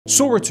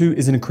Sora 2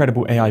 is an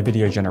incredible AI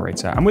video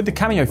generator, and with the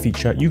cameo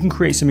feature, you can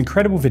create some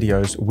incredible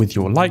videos with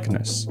your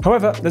likeness.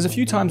 However, there's a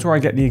few times where I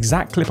get the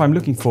exact clip I'm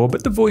looking for,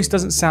 but the voice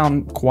doesn't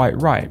sound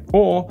quite right,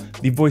 or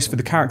the voice for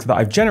the character that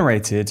I've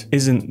generated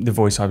isn't the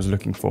voice I was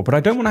looking for, but I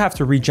don't want to have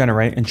to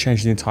regenerate and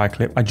change the entire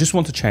clip. I just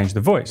want to change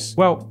the voice.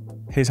 Well,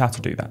 here's how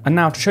to do that. And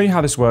now to show you how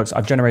this works,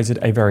 I've generated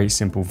a very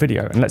simple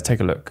video, and let's take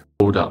a look.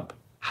 Hold up.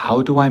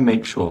 How do I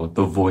make sure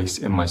the voice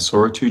in my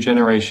Sora 2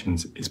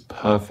 generations is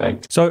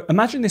perfect? So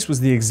imagine this was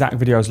the exact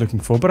video I was looking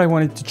for, but I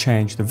wanted to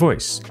change the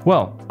voice.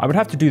 Well, I would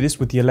have to do this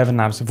with the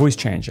ElevenLabs Voice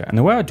Changer. And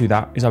the way I do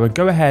that is I would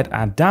go ahead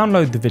and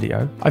download the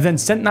video. I then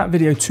sent that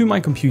video to my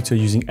computer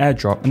using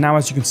AirDrop. And now,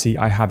 as you can see,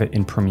 I have it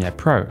in Premiere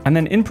Pro. And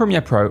then in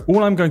Premiere Pro,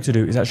 all I'm going to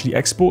do is actually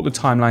export the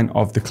timeline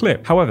of the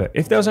clip. However,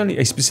 if there was only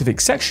a specific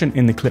section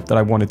in the clip that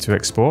I wanted to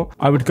export,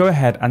 I would go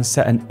ahead and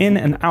set an in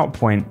and out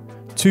point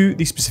to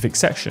the specific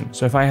section.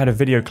 So if I had a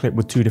video clip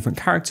with two different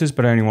characters,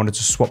 but I only wanted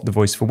to swap the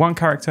voice for one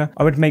character,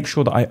 I would make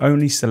sure that I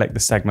only select the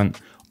segment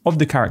of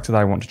the character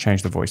that I want to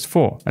change the voice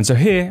for. And so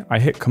here I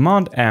hit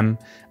Command M,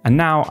 and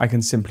now I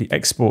can simply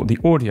export the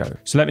audio.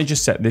 So let me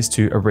just set this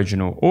to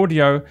original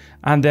audio,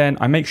 and then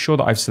I make sure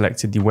that I've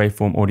selected the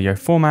waveform audio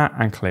format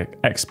and click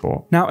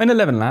export. Now in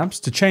ElevenLabs,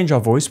 to change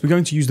our voice, we're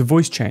going to use the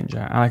voice changer,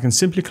 and I can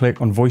simply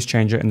click on voice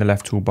changer in the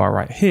left toolbar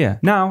right here.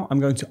 Now I'm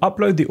going to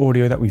upload the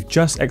audio that we've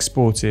just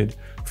exported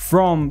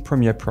from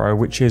Premiere Pro,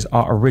 which is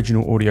our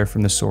original audio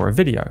from the Sora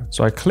video.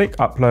 So I click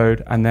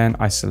upload, and then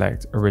I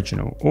select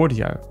original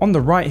audio. On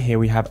the right here,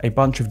 we have a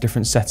bunch of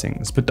different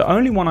settings, but the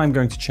only one I'm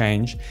going to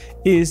change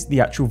is the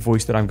actual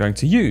voice that I'm going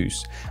to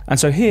use. And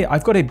so here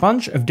I've got a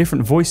bunch of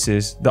different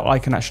voices that I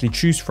can actually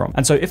choose from.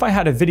 And so if I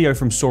had a video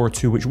from Sora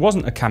 2 which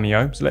wasn't a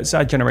cameo, so let's say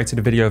I generated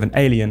a video of an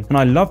alien and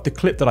I loved the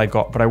clip that I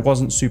got, but I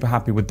wasn't super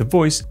happy with the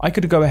voice, I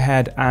could go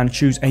ahead and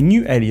choose a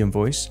new alien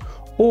voice.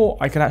 Or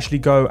I could actually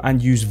go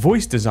and use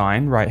voice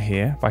design right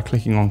here by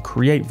clicking on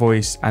create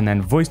voice and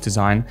then voice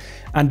design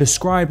and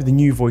describe the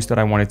new voice that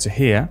I wanted to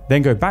hear.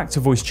 Then go back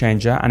to voice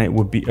changer and it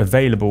would be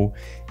available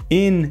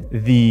in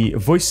the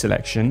voice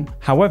selection.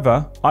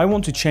 However, I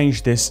want to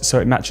change this so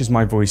it matches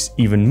my voice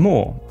even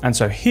more. And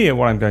so here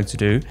what I'm going to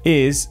do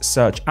is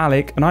search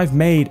Alec, and I've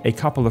made a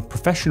couple of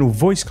professional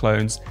voice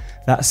clones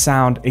that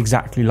sound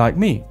exactly like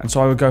me. And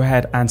so I would go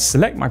ahead and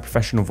select my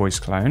professional voice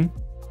clone.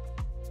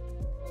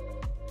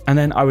 And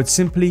then I would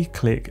simply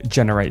click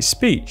generate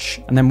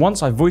speech. And then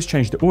once I've voice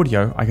changed the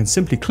audio, I can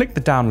simply click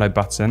the download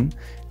button,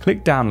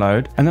 click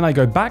download, and then I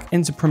go back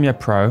into Premiere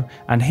Pro.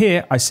 And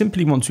here I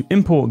simply want to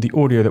import the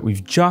audio that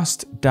we've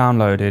just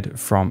downloaded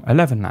from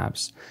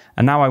ElevenLabs.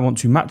 And now I want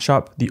to match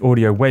up the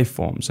audio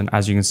waveforms. And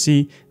as you can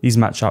see, these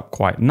match up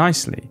quite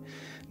nicely.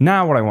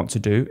 Now what I want to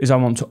do is I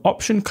want to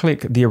option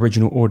click the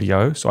original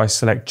audio. So I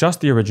select just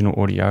the original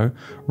audio,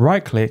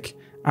 right click,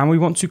 and we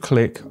want to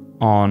click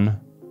on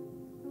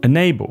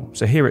enable.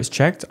 So here it's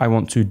checked. I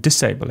want to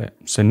disable it.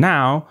 So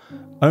now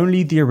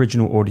only the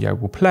original audio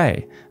will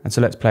play. And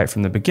so let's play it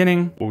from the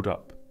beginning. Hold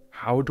up.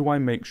 How do I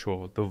make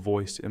sure the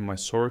voice in my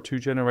Sora 2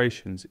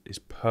 generations is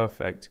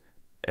perfect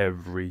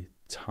every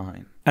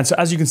time? And so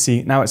as you can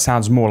see, now it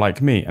sounds more like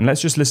me. And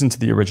let's just listen to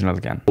the original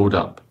again. Hold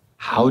up.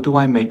 How do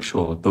I make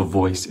sure the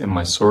voice in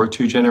my Sora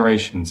 2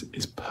 generations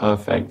is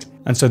perfect?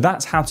 And so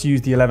that's how to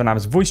use the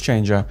ElevenLabs Voice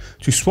Changer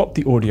to swap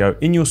the audio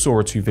in your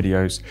Sora 2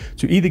 videos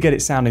to either get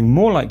it sounding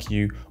more like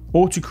you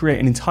or to create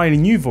an entirely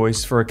new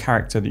voice for a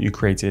character that you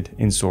created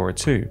in Sora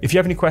 2. If you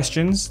have any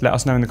questions, let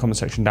us know in the comment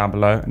section down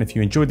below. And if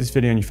you enjoyed this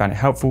video and you found it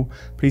helpful,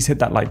 please hit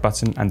that like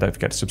button and don't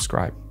forget to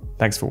subscribe.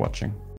 Thanks for watching.